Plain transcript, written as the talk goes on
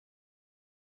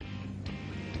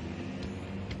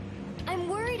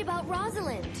worried about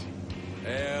Rosalind.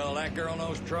 Hell, that girl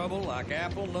knows trouble like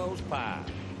apple knows pie.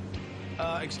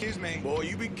 Excuse me. Boy,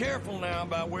 you be careful now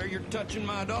about where you're touching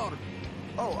my daughter.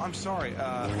 Oh, I'm sorry.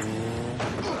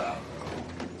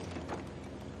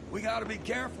 We gotta be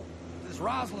careful. This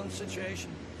Rosalind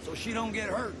situation, so she don't get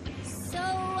hurt. So,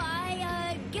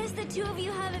 I guess the two of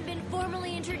you haven't been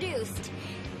formally introduced.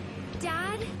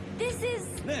 Dad, this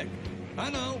is... Nick, I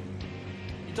know.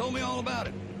 You told me all about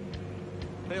it.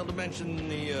 Failed to mention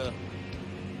the,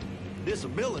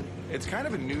 disability. It's kind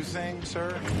of a new thing,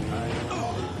 sir.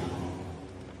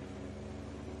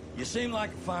 You seem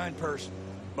like a fine person,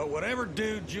 but whatever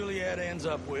dude Juliet ends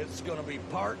up with is gonna be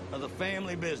part of the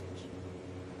family business.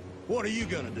 What are you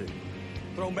gonna do?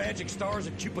 Throw magic stars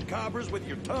at chupacabras with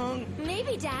your tongue?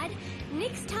 Maybe, Dad.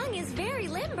 Nick's tongue is very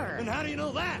limber. And how do you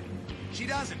know that? She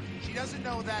doesn't. She doesn't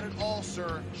know that at all,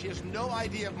 sir. She has no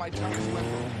idea if my tongue is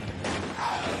limber.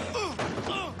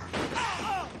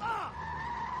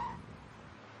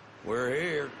 We're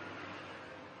here.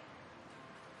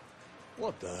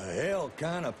 What the hell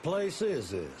kind of place is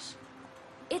this?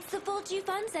 It's the Fulci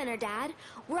Fun Center, Dad,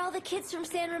 where all the kids from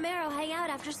San Romero hang out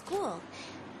after school.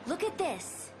 Look at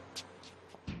this.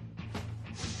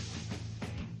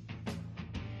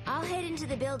 I'll head into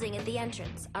the building at the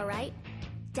entrance, all right?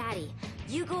 Daddy,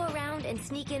 you go around and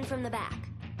sneak in from the back.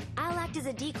 I'll act as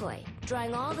a decoy,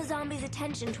 drawing all the zombies'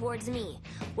 attention towards me,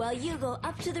 while you go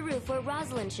up to the roof where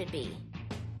Rosalind should be.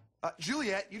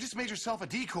 Juliet, you just made yourself a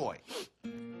decoy.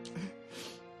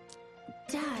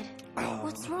 Dad,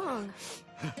 what's wrong?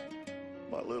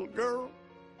 My little girl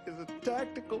is a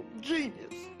tactical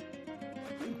genius.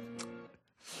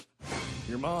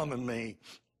 Your mom and me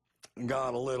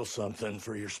got a little something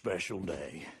for your special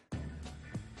day.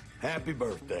 Happy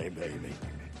birthday, baby.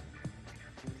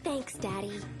 Thanks,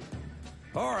 Daddy.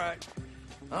 All right,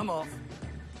 I'm off.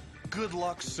 Good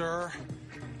luck, sir.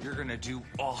 You're gonna do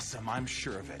awesome, I'm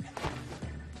sure of it.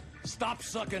 Stop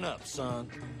sucking up, son.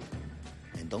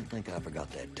 And don't think I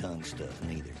forgot that tongue stuff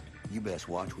neither. You best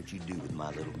watch what you do with my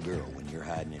little girl when you're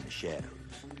hiding in the shadows.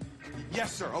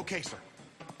 Yes, sir. Okay, sir.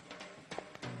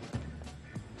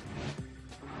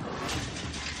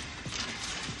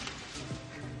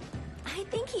 I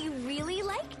think he really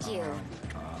liked you.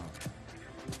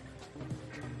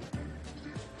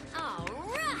 All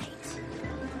right.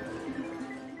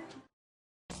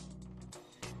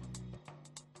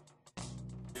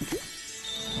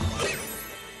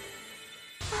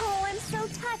 Oh, I'm so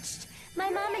touched. My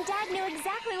mom and dad knew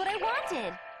exactly what I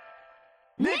wanted.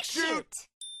 Nick, shoot!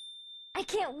 I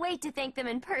can't wait to thank them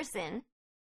in person.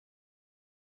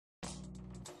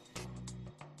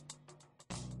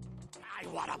 I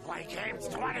wanna play games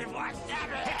 24/7.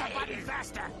 Hit the button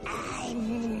faster. I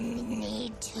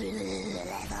need to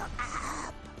level up.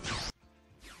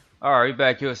 Alright, we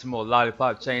back here with some more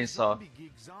Lollipop Chainsaw.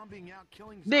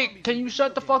 Nick, can you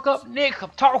shut the fuck up? Nick,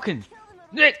 I'm talking.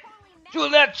 Nick,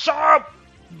 Juliet, shut up!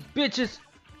 Bitches.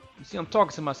 You see, I'm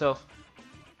talking to myself.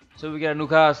 So we got a new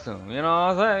costume, you know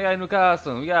what I'm saying? We got a new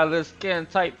costume. We got a little skin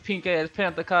tight pink ass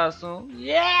panther costume.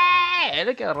 Yeah!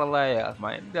 Look at her ass,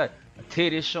 man. We got a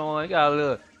titty showing. We got a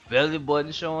little belly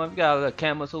button showing. We got a little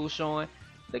camel toe showing.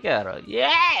 Look at her.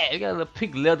 Yeah! We got a little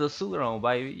pink leather suit on,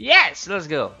 baby. Yes! Let's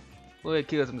go. Go ahead,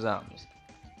 kill some zombies.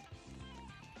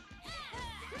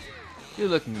 You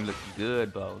looking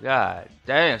good, bro. God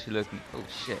damn, she looking. Oh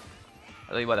shit.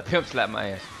 I thought you about to pimp slap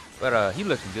my ass. But he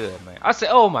looking good, man. I said,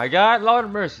 oh my God, Lord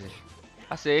have mercy.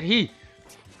 I said he.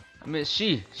 I meant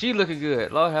she. She looking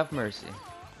good. Lord have mercy.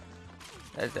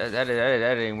 That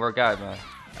didn't work out, man.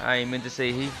 I ain't meant to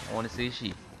say he. I want to say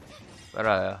she.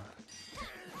 But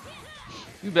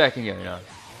you back in here, you know.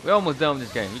 We're almost done with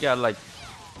this game. We got like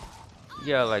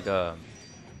I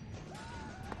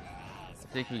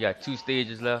think we got 2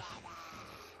 stages left.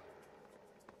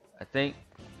 I think.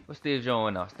 What stage you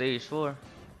on now? Stage 4.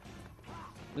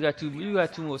 We got 2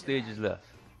 more stages left.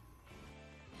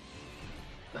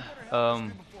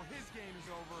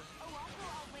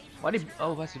 Why they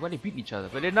beating each other?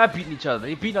 But they're not beating each other.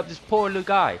 They beating up this poor little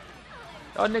guy.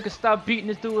 Y'all niggas stop beating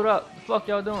this dude up. What the fuck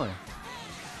y'all doing?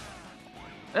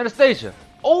 Anastasia.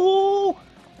 Oh,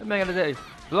 that man got his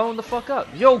blown the fuck up.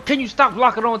 Yo, can you stop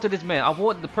locking on to this man? I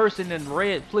want the person in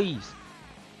red, please.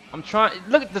 I'm trying.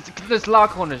 Look at this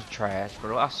lock on is trash,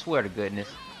 bro. I swear to goodness.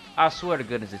 I swear to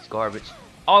goodness, it's garbage.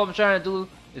 All I'm trying to do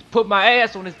is put my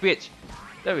ass on this bitch.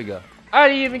 There we go. I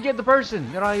didn't even get the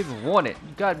person that I even wanted.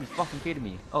 You gotta be fucking kidding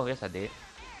me. Oh, yes, I did.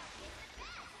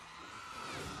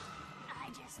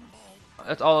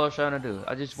 That's all I was trying to do.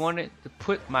 I just wanted to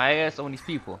put my ass on these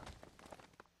people.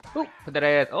 Ooh, put that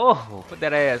ass. Oh, put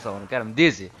that ass on. Got him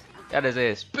dizzy. Got his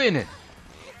ass spinning.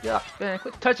 Yeah, man,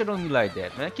 quit touching on me like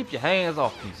that, man. Keep your hands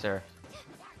off me, sir.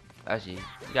 Actually,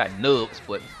 you got nubs,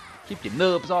 but keep your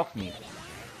nubs off me.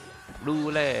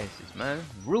 Rude asses, man.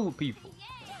 Rude people.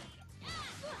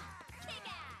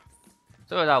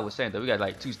 So as I was saying, though, we got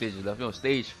like 2 stages left. We're on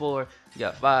stage 4. We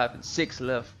got 5 and 6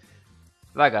 left.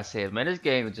 Like I said, man, this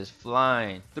game is just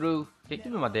flying through. Hey,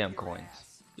 give me my damn coins.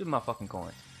 Give me my fucking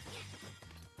coins.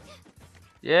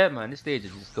 Yeah, man, this stage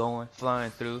is just going,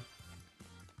 flying through.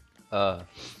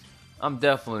 I'm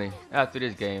definitely, after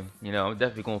this game, you know, I'm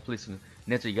definitely gonna play some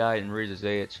Ninja Gaiden and Razor's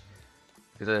Edge.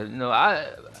 Cause you know, I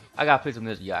gotta play some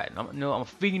Ninja Gaiden. I'm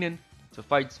fiending to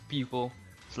fight people,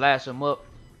 slash them up,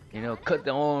 you know, cut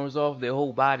their arms off, their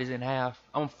whole bodies in half.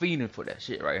 I'm fiending for that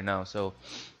shit right now. So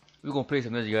we're gonna play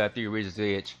some Ninja Gaiden 3 Razor's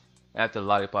Edge after the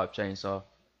Lollipop Chainsaw.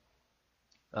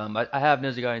 I have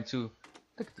Ninja Gaiden 2.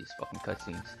 Look at these fucking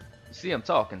cutscenes. You see, I'm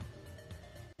talking.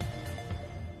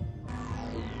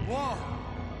 Whoa!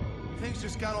 Things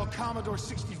just got all Commodore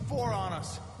 64 on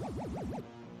us.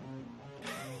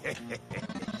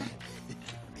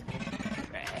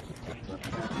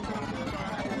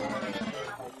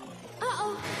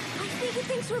 Uh-oh, I think he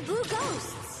thinks we're blue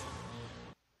ghosts.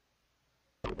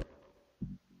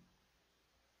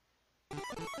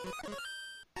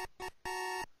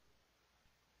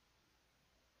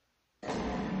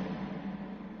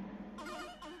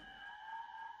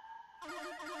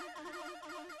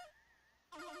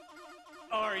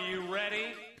 Are you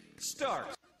ready? Start.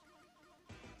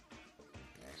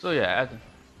 So yeah,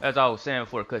 as I was saying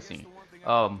before the cutscene,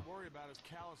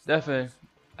 definitely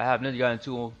I have Ninja Gaiden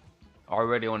 2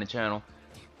 already on the channel.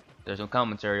 There's some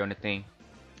commentary on the thing,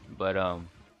 but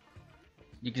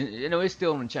you can, you know, it's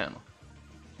still on the channel.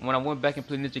 When I went back and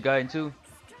played Ninja Gaiden 2,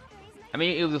 I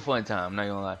mean, it was a fun time. I'm not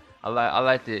gonna lie. I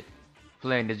liked it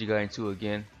playing Ninja Gaiden 2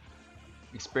 again,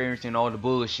 experiencing all the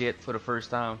bullshit for the first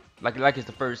time, like it's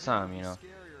the first time, you know.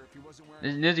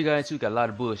 Ninja Gaiden 2 got a lot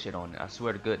of bullshit on it. I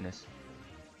swear to goodness.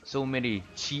 So many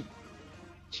cheap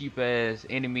ass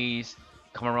enemies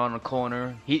come around the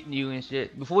corner, hitting you and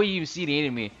shit. Before you even see the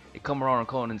enemy, they come around the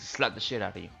corner and slap the shit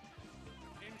out of you.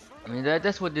 I mean,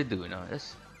 that's what they do, you know.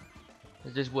 That's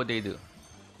just what they do.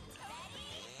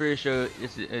 Pretty sure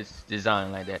it's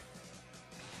designed like that.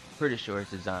 Pretty sure it's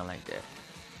designed like that.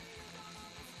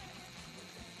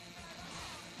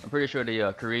 I'm pretty sure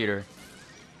the creator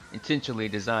intentionally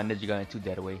designed Ninja Gaiden 2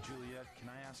 that way. Juliet, can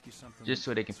I ask you something? Just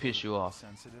so they can piss you off.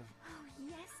 Sensitive? Oh,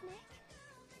 yes, Nick?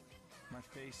 My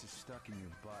face is stuck in your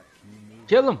butt. Can you move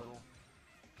Kill a him. little?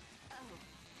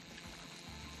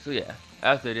 So yeah,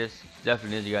 after this,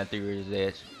 definitely Ninja Gaiden 3 Razor's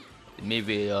Edge.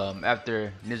 Maybe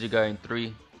after Ninja Gaiden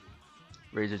 3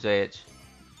 Razor's Edge,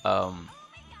 I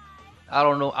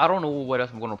don't know what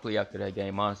else I'm gonna play after that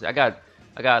game. Honestly, I got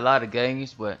a lot of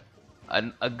games, but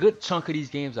a good chunk of these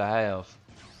games I have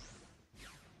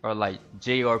are like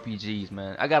JRPGs,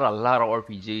 man. I got a lot of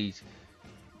RPGs.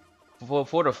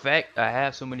 For the fact I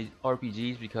have so many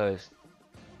RPGs because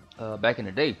back in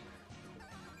the day,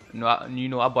 you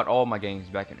know, I bought all my games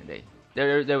back in the day.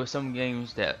 There were some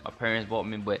games that my parents bought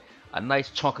me, but a nice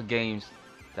chunk of games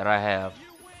that I have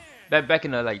back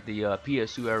in the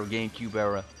PS2 era, GameCube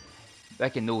era,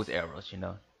 back in those eras, you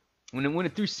know. When the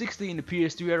 360 and the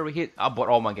PS3 era hit, I bought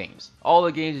all my games. All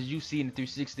the games that you see in the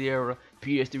 360 era,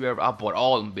 PS3 era, I bought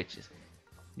all them bitches.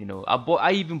 You know,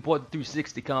 I even bought the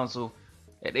 360 console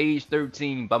at age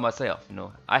 13 by myself. You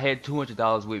know, I had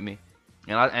 $200 with me,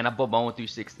 and I bought my own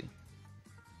 360.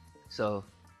 So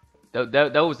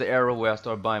that was the era where I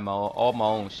started buying all my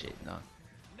own shit. You know?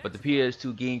 But the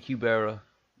PS2, GameCube era,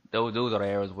 those are the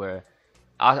eras where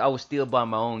I was still buying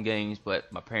my own games, but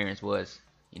my parents was,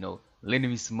 you know,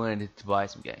 lending me some money to buy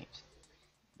some games.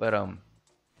 But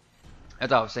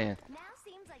as I was saying,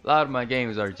 a lot of my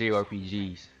games are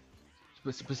JRPGs,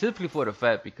 specifically for the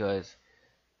fact because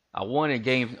I wanted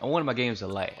my games to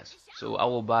last, so I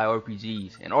will buy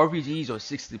RPGs, and RPGs are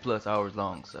 60+ hours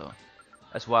long, so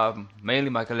that's why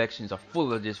mainly my collections are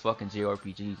full of just fucking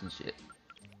JRPGs and shit.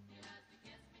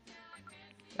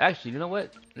 Actually, you know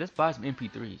what? Let's buy some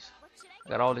MP3s. I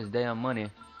got all this damn money.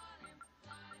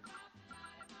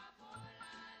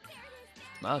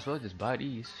 Might as well just buy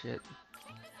these shit.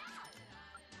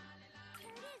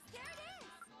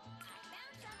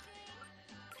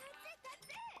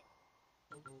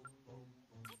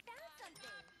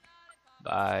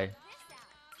 Bye.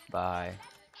 Bye.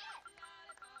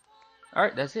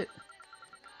 Alright, that's it.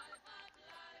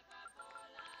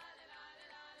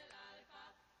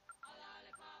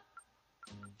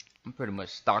 I'm pretty much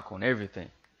stock on everything.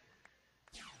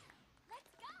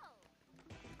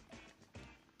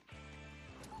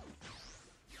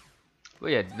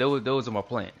 But yeah, those are my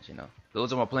plans. You know,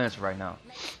 those are my plans for right now.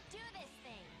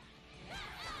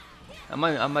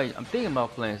 I'm thinking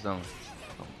about playing some.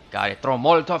 Oh, God, throw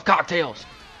Molotov cocktails.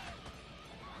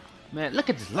 Man, look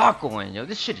at this lock on, yo.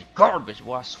 This shit is garbage,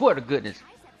 boy. I swear to goodness.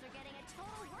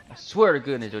 I swear to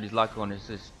goodness, yo, this lock on is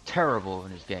just terrible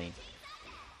in this game.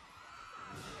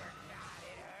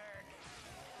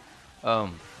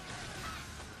 I'm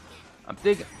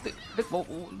thinking, look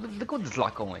what this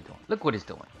lock on doing. Look what it's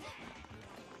doing.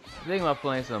 I'm thinking about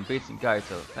playing some Beats and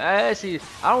Kaitos. Actually,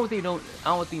 I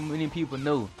don't think many people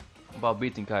know about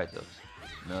Beats and Kaitos.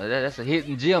 No, that's a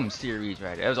hidden gem series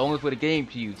right there. That was only for the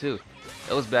GameCube too.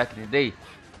 That was back in the day.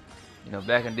 You know,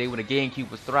 back in the day when the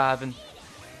GameCube was thriving,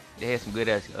 they had some good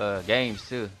ass games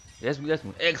too. That's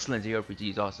some excellent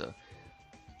JRPGs also.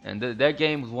 And that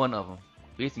game was one of them.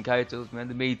 Beats and Kaitos, man.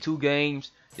 They made 2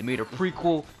 games. They made a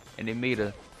prequel and they made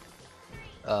a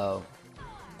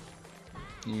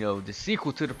you know, the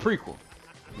sequel to the prequel.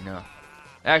 You know,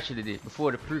 actually they did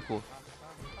before the prequel.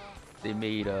 They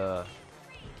made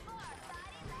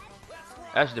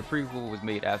actually the prequel was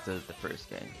made after the first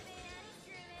game.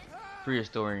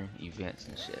 Prehistoric events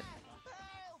and shit.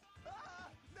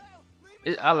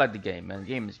 I like the game, man. The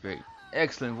game is great.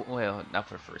 Excellent. Well, not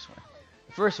for the first one.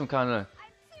 The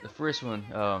first one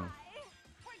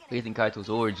Ethan Kaito's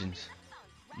origins.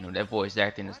 You know, that voice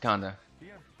acting is kinda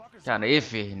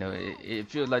iffy, you know. It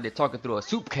feels like they're talking through a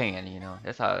soup can, you know.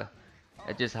 That's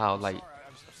just how like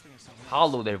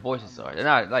hollow their voices are. They're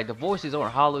not like the voices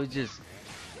aren't hollow, it's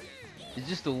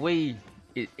just the way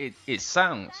it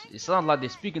sounds. It sounds like they're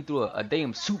speaking through a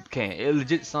damn soup can. It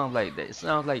legit sounds like that. It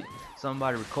sounds like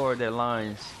somebody recorded their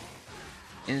lines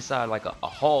inside like a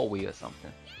hallway or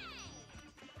something.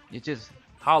 It's just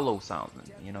hollow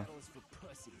sounding, you know.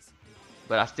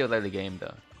 But I still like the game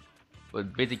though.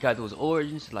 But Beats and Kaito's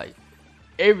origins, like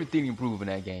everything improved in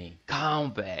that game.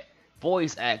 Combat,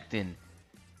 voice acting,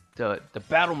 the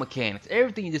battle mechanics,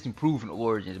 everything just improved in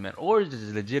Origins, man. Origins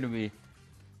is legitimately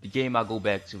the game I go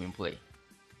back to and play.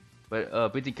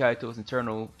 But Beats and Kaito's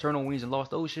Eternal Wings and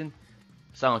Lost Ocean,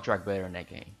 soundtrack better in that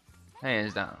game.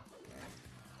 Hands down.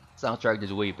 Soundtrack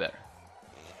is way better.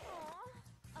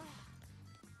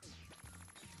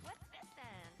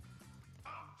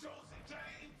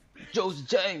 Joseph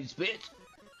James, bitch.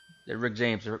 That Rick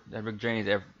James,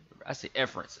 I say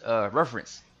reference.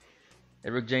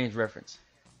 That Rick James reference.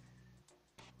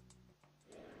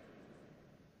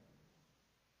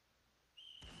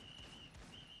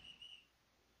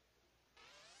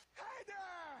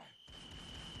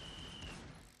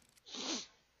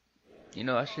 You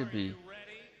know, I should be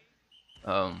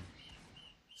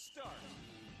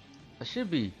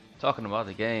talking about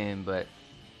the game, but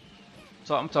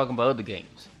I'm talking about other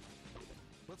games.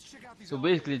 So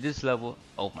basically this level,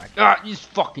 oh my god, you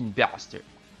fucking bastard.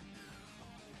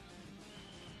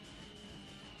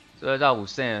 So as I was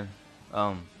saying,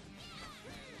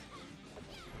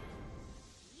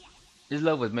 this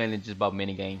level is mainly just about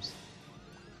mini games.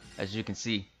 As you can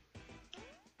see,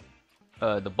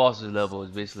 the boss's level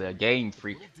is basically a game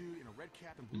freak.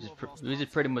 We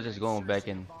just pretty much just going back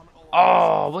and,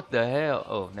 oh, what the hell?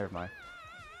 Oh, never mind.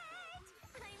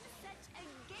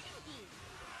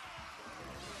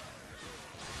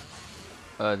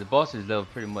 The boss's level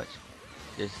pretty much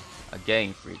is a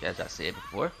game freak, as I said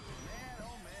before.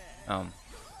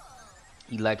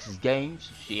 He likes his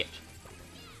games. Shit.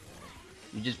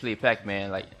 We just played Pac-Man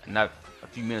like not a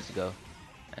few minutes ago,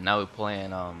 and now we're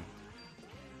playing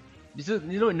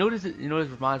you know what this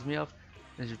reminds me of?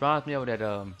 This reminds me of that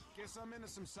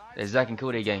that Zack and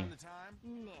Cody game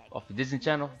off the Disney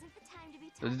Channel.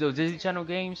 Those Disney Channel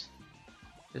games.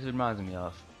 This reminds me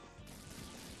of.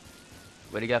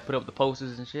 Where they got put up the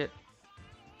posters and shit.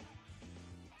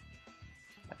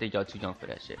 I think y'all too young for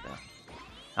that shit now.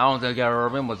 I don't think y'all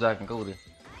remember Zack and Cody.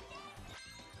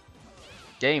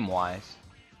 Game wise.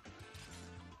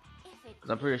 Cause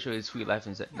I'm pretty sure it's Sweet Life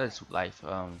and not Sweet Life.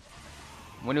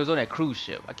 When it was on that cruise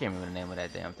ship, I can't remember the name of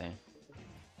that damn thing.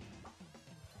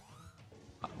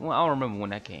 I don't remember when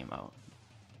that came out.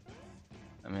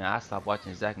 I mean, I stopped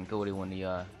watching Zack and Cody when he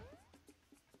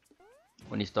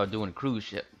started doing the cruise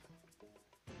ship.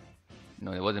 You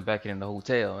know, it wasn't back in the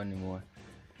hotel anymore.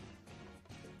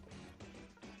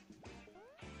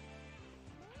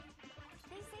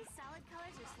 They say solid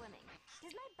colors are slimming.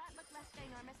 Does my butt look less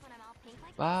ginormous when I'm all pink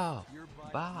like Wow.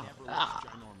 that?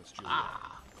 Wow.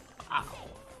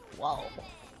 Whoa.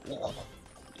 Whoa.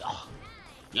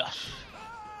 Yes.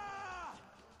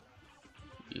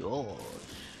 Yosh.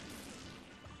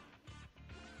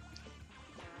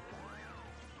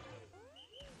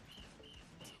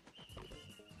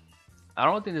 I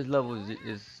don't think this level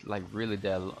is like really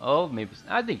that long. Oh, maybe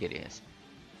I think it is.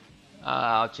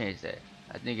 I'll change that.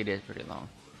 I think it is pretty long.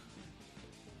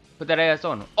 Put that ass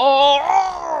on him.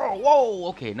 Oh, whoa.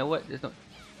 Okay, you know what? There's no.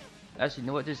 Actually, you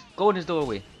know what? Just go in this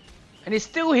doorway. And it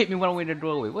still hit me when I went in the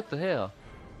doorway. What the hell?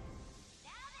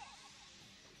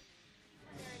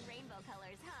 They're in rainbow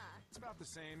colors, huh? It's about the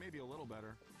same, maybe a little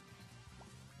better.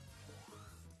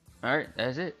 All right,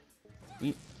 that's it.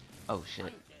 Oh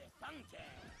shit.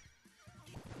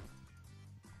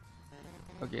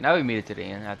 Okay, now we made it to the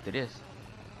end after this.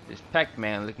 This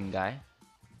Pac-Man looking guy.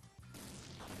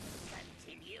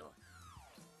 Continue.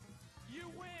 You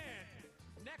win.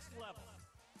 Next level.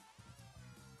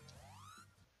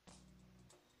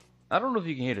 I don't know if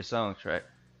you can hear the soundtrack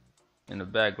in the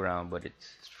background, but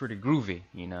it's pretty groovy,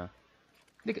 you know.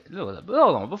 Look,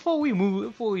 hold on. Before we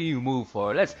move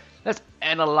forward, let's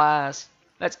analyze.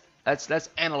 Let's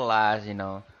analyze, you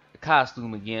know, the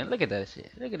costume again. Look at that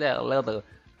shit. Look at that leather.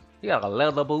 You got a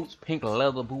leather boots, pink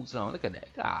leather boots on. Look at that.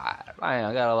 God,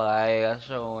 man, got a little ass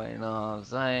showing. You know what I'm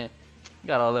saying? You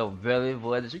got a little belly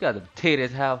button. You got the titties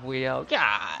halfway out.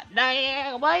 God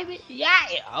damn, baby. Yeah.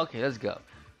 Okay, let's go.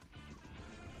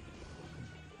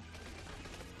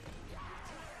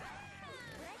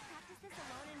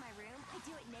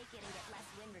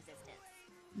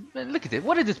 Man, look at this.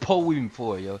 What is this pole even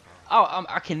for, yo?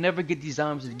 I can never get these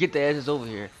zombies to get their asses over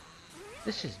here.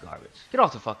 This shit's garbage. Get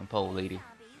off the fucking pole, lady.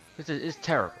 It's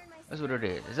terrible. That's what it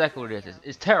is. Exactly what it is.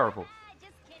 It's terrible.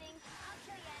 Just kidding.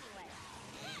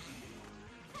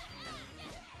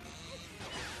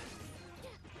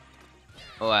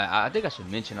 I'll kill you anyway. Oh, I think I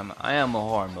should mention I am a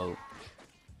hard mode.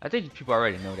 I think people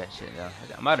already know that shit though.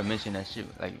 I might have mentioned that shit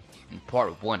like in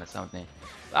part 1 or something.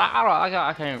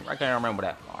 I can't remember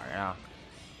that far, you know.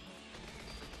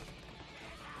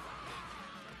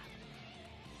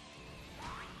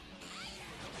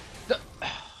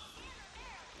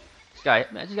 Man,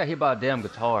 I just got hit by a damn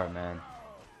guitar, man.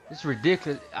 It's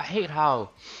ridiculous. I hate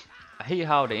how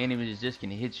the enemies just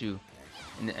can hit you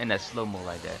in that slow mo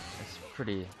like that.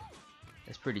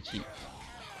 That's pretty cheap.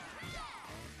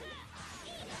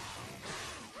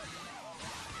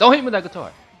 Don't hit me with that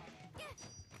guitar.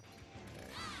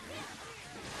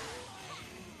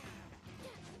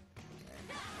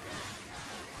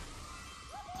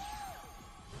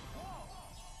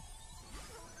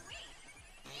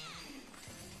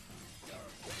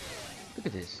 Look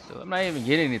at this. So I'm not even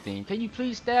getting anything. Can you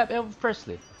please stab Elvis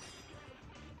Presley?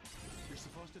 You're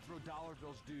supposed to throw dollar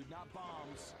bills, dude, not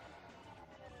bombs.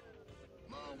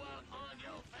 Move out on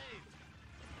your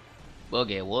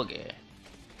face. Woogie.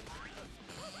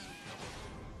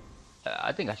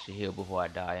 I think I should heal before I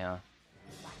die, huh?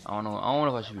 I don't know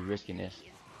if I should be risking this.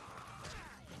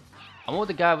 I want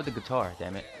the guy with the guitar,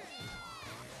 damn it.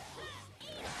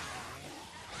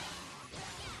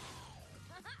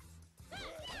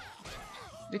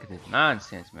 Look at this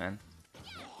nonsense, man.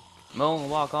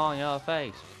 Moonwalk on your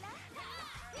face.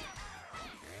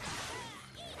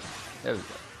 There we go.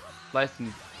 Slice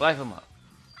him up.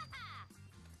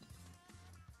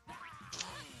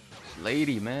 This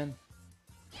lady, man.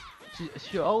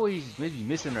 She always maybe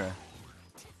missing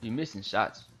missing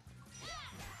shots.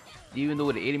 Even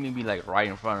though the enemy be like right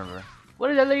in front of her.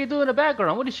 What is that lady doing in the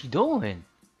background? What is she doing?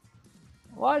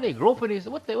 Why are they groping this?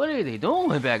 What are they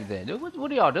doing back there?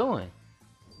 What are y'all doing?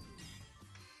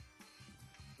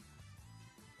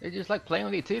 They just like playing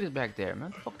with their titties back there, man.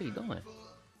 What the fuck are they doing?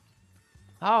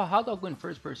 How do I go in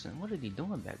first person? What are they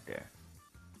doing back there?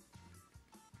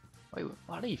 Wait,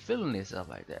 why are they filling this up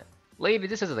like that? Lady,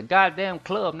 this is a goddamn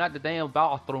club, not the damn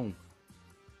bathroom.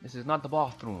 This is not the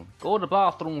bathroom. Go to the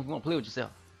bathroom if you want to play with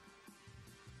yourself.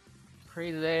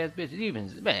 Crazy ass bitches.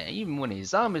 Even when they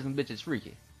zombies and bitches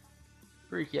freaky.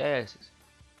 Freaky asses.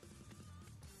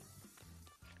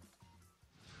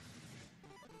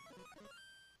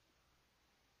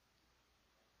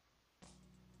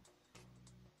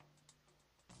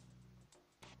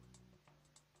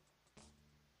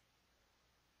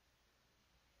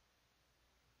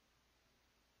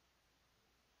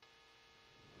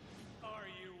 Are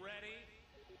you ready?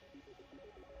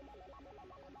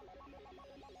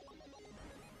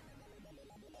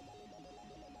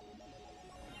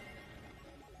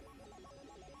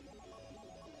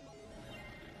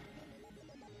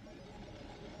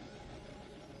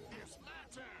 It's my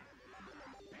turn.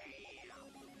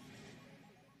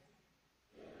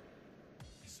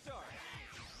 Start.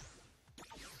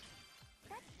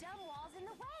 That dumb wall's in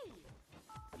the way.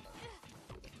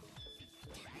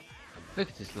 Look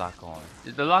at this lock on.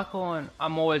 The lock on,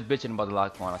 I'm always bitching about the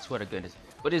lock on, I swear to goodness.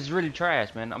 But it's really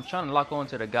trash, man. I'm trying to lock on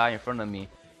to the guy in front of me.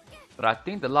 But I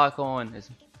think the lock on is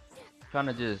trying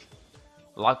to just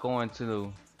lock on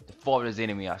to the farthest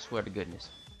enemy. I swear to goodness.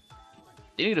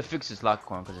 They need to fix this lock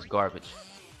on because it's garbage.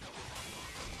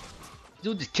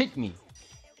 Dude just kicked me.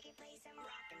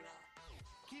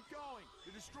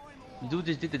 Dude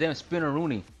just did the damn spinner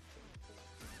Rooney.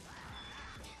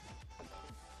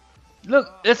 Look,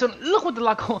 look what the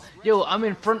lock on. Yo, I'm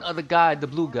in front of the guy, the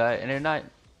blue guy, and they're not.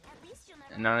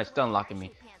 And now they're still unlocking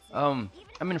me. I'm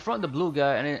in front of the blue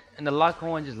guy, and the lock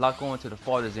on just lock on to the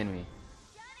farthest enemy.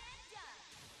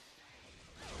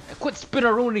 And quit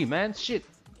spinner Rooney, man. Shit.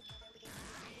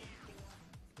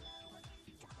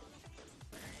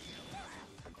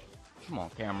 Come on,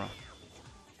 camera.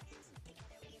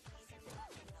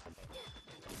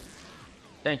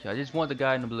 Thank you. I just want the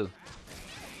guy in the blue.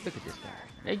 Look at this guy.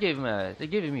 They're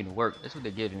giving me the work. That's what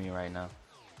they're giving me right now.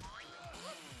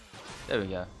 There we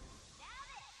go.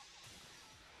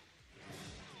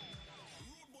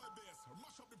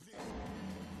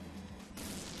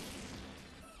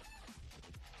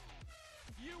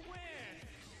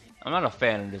 I'm not a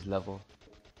fan of this level,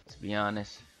 to be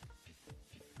honest.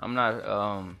 I'm not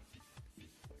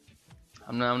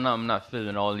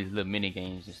feeling all these little mini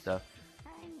games and stuff.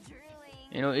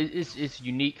 You know, it's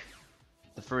unique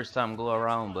the first time go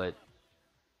around, but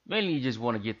mainly you just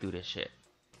want to get through this shit.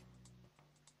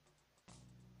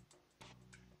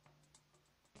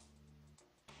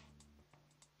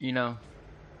 You know.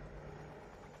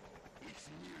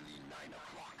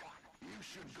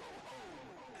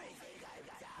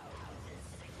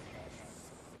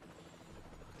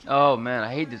 Oh man,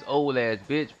 I hate this old ass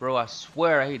bitch, bro. I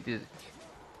swear I hate this.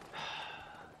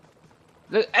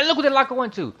 Look, and look what the locker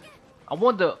went to. I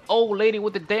want the old lady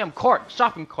with the damn cart,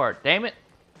 shopping cart. Damn it!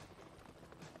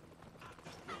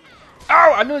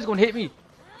 Oh, I knew he was gonna hit me.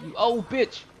 You old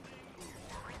bitch.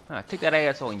 Take that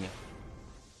ass on you.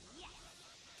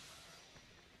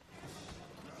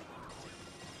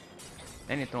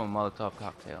 Then you're throwing Molotov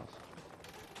cocktails.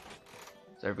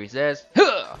 Survey says,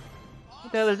 huh!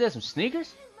 What the hell is that? Some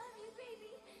sneakers?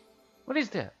 What is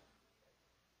that?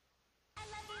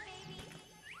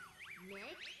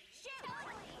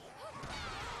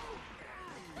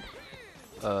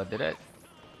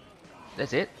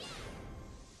 That's it?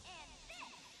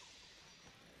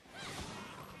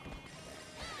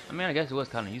 I mean, I guess it was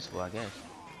kind of useful, I guess.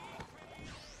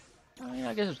 I mean,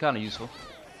 I guess it was kind of useful.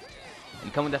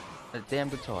 And come with that damn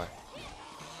guitar.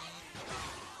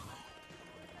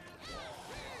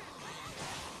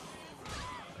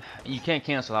 You can't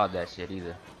cancel out that shit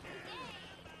either.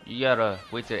 You gotta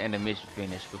wait till the end of the mission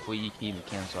finish before you can even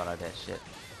cancel out that shit.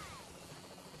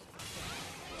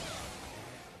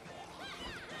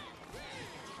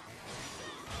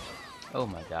 Oh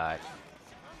my god.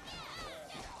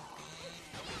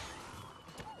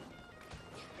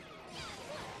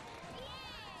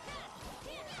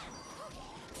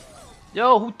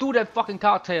 Yo, who threw that fucking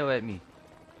cocktail at me?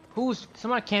 Who's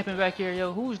somebody camping back here,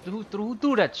 yo? Who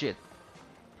threw that shit?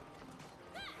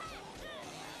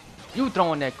 You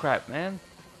throwing that crap, man.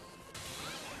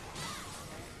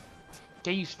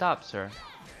 Can you stop, sir?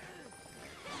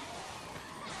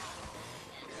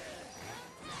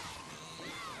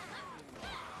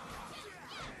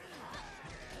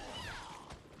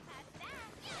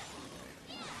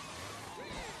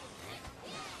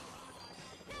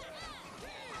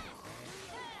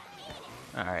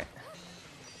 Alright.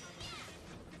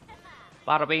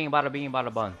 Bada bing,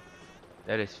 bada bun.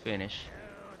 That is finished.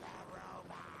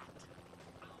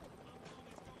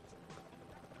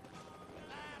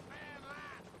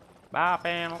 Bop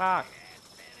and lock.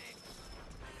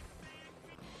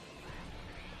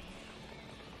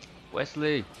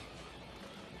 Wesley.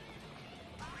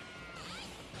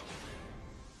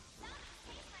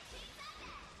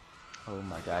 Oh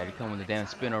my god, he come with the damn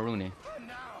spinner Rooney.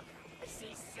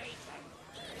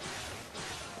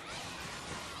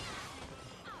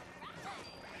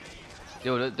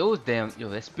 Yo, those damn,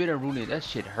 that spinner Rooney, that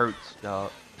shit hurts,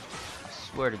 dog. I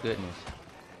swear to goodness.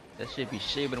 That shit be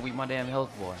shaving away my damn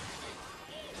health bar.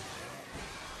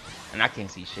 And I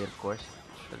can't see shit, of course,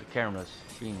 because the camera's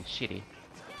being shitty.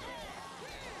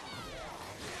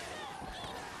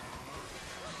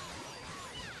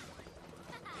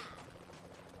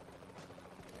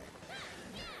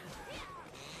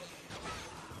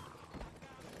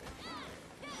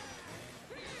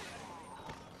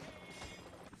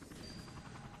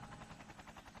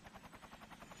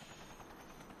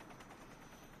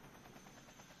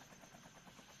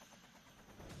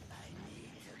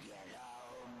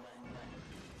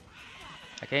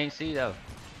 I can't see though.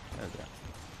 There we go.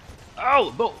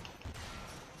 Oh, boat!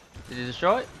 Did you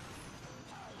destroy it?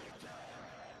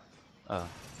 Oh.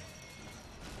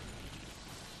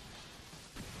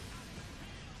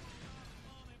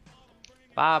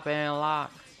 Pop and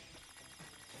lock.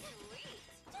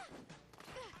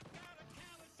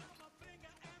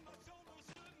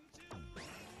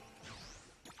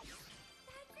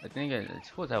 I think it's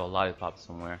supposed to have a lollipop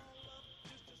somewhere.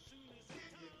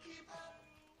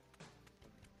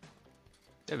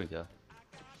 There we go.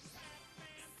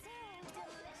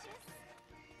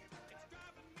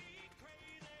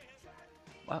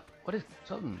 What is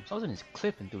something? Something is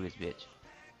clipping through this bitch.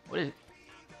 What is it?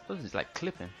 Something is like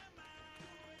clipping.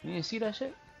 You didn't see that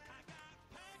shit?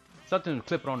 Something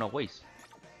clipping on the waist.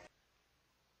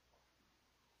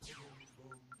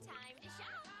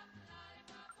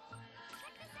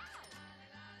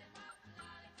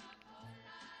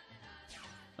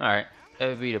 Alright, that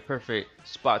would be the perfect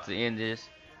spot to end this.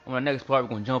 On the next part, we're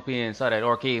gonna jump inside that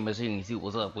arcade machine and see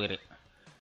what's up with it.